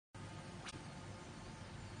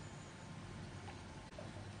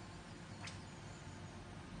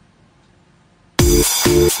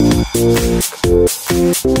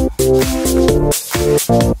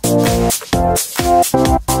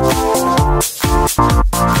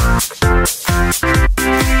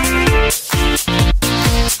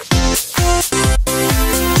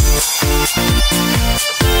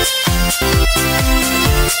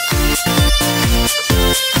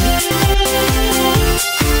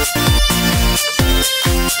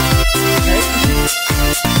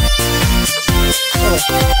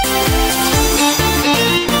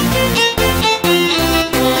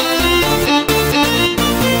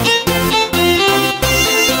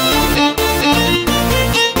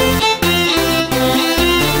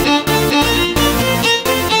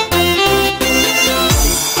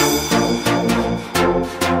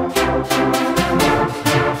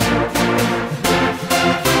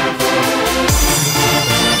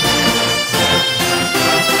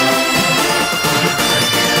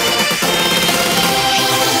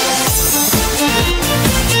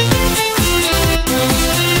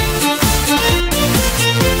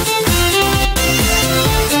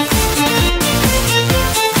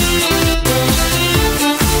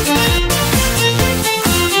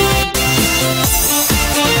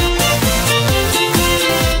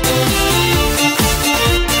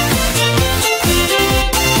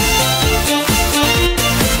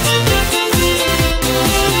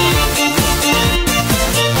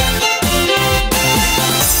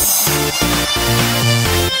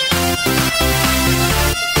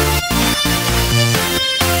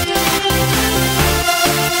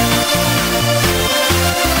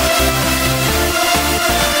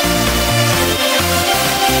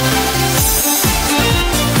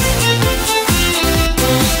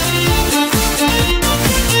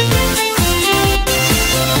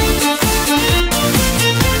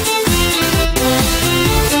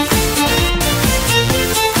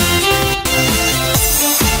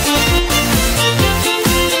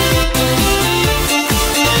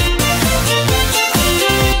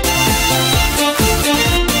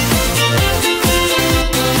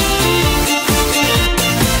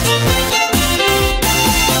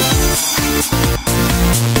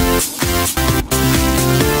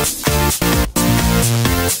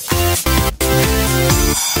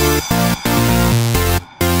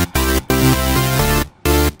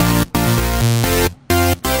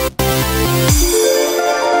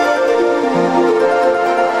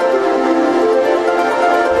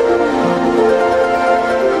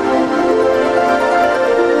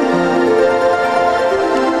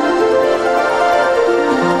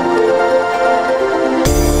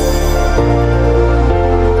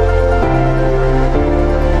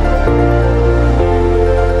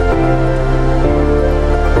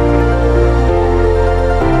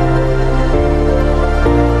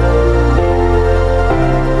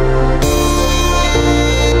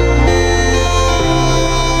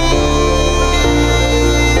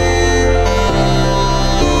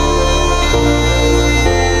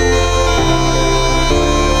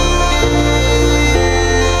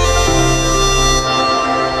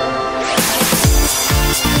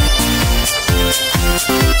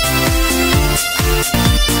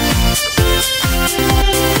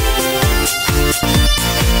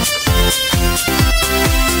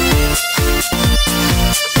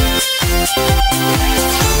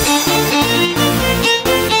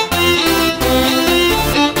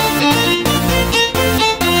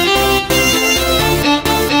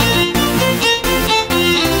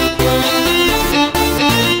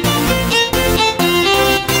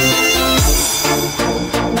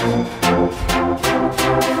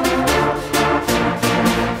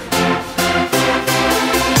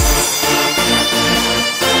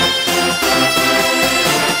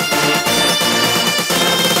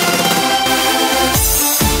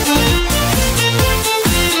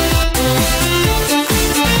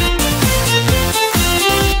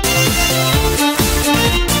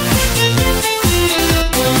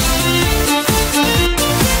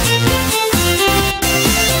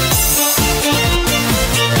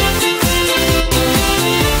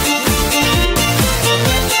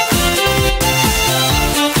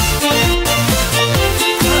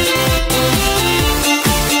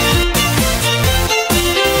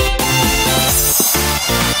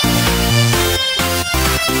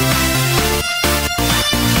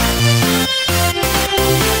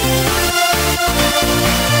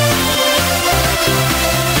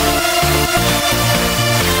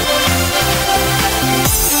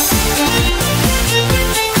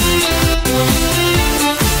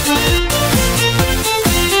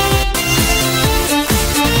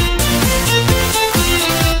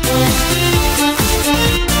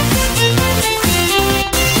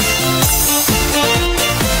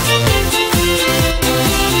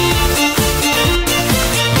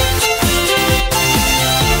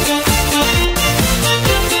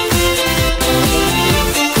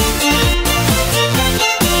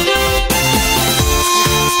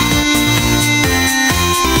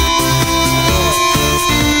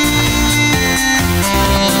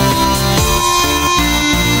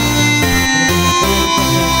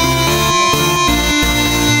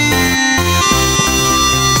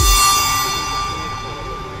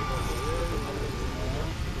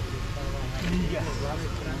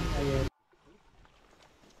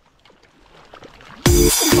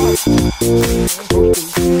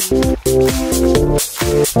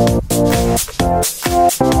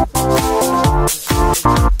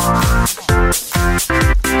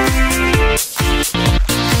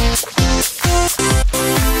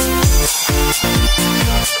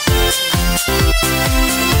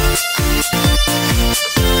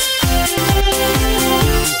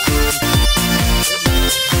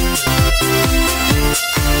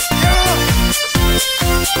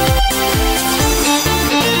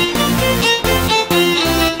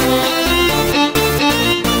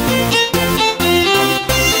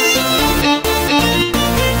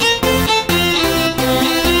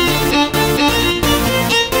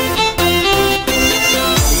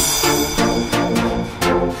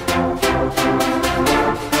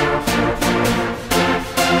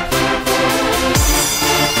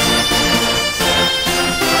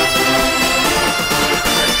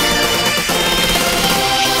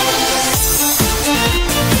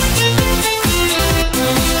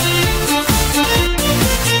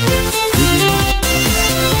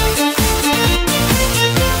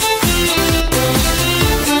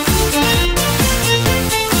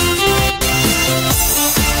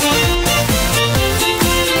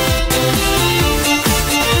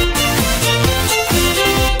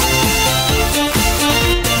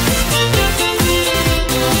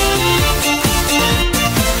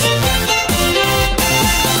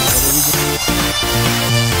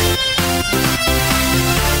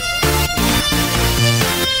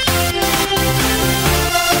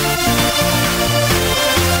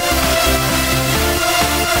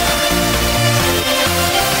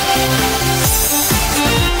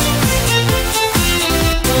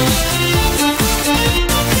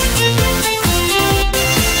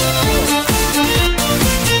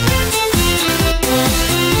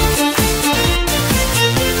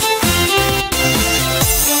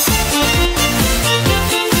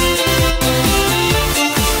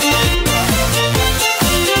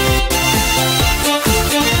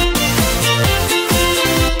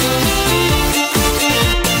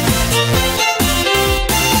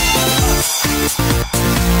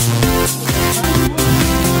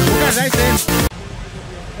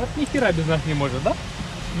без нас не может, да?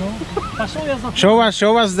 Ну, пошел я за...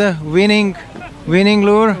 Show us the winning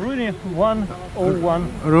lure. Rooney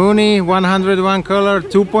 101. Rooney 101 color,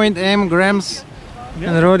 2.M grams, Yeah.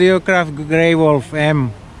 and Rodeo Craft Grey Wolf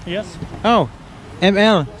M. Yes. Oh,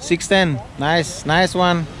 ML 610. Nice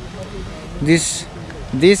one.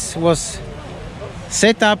 This was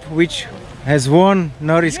setup which has won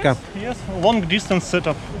NORIES Cup. Yes, long distance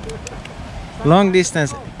setup. Long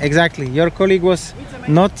distance, exactly. Your colleague was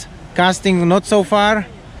not casting, not so far.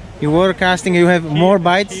 You were casting. You have more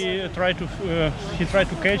bites. He tried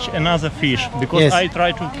to catch another fish because Yes. I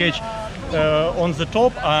tried to catch on the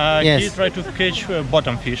top. Yes. He tried to catch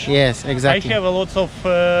bottom fish. Yes, exactly. I have a lot of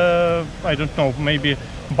I don't know, maybe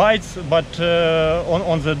bites, but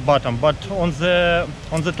on the bottom. But on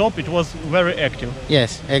the top, it was very active.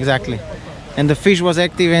 Yes, exactly. And the fish was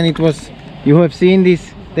active, and it was. You have seen this.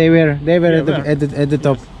 They were at the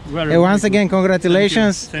top. Very Hey, once good. again,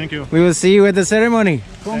 congratulations. Thank you. We will see you at the ceremony.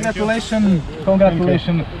 Congratulations,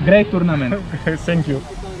 great tournament. Thank you.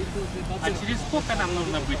 А через сколько нам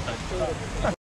нужно быть?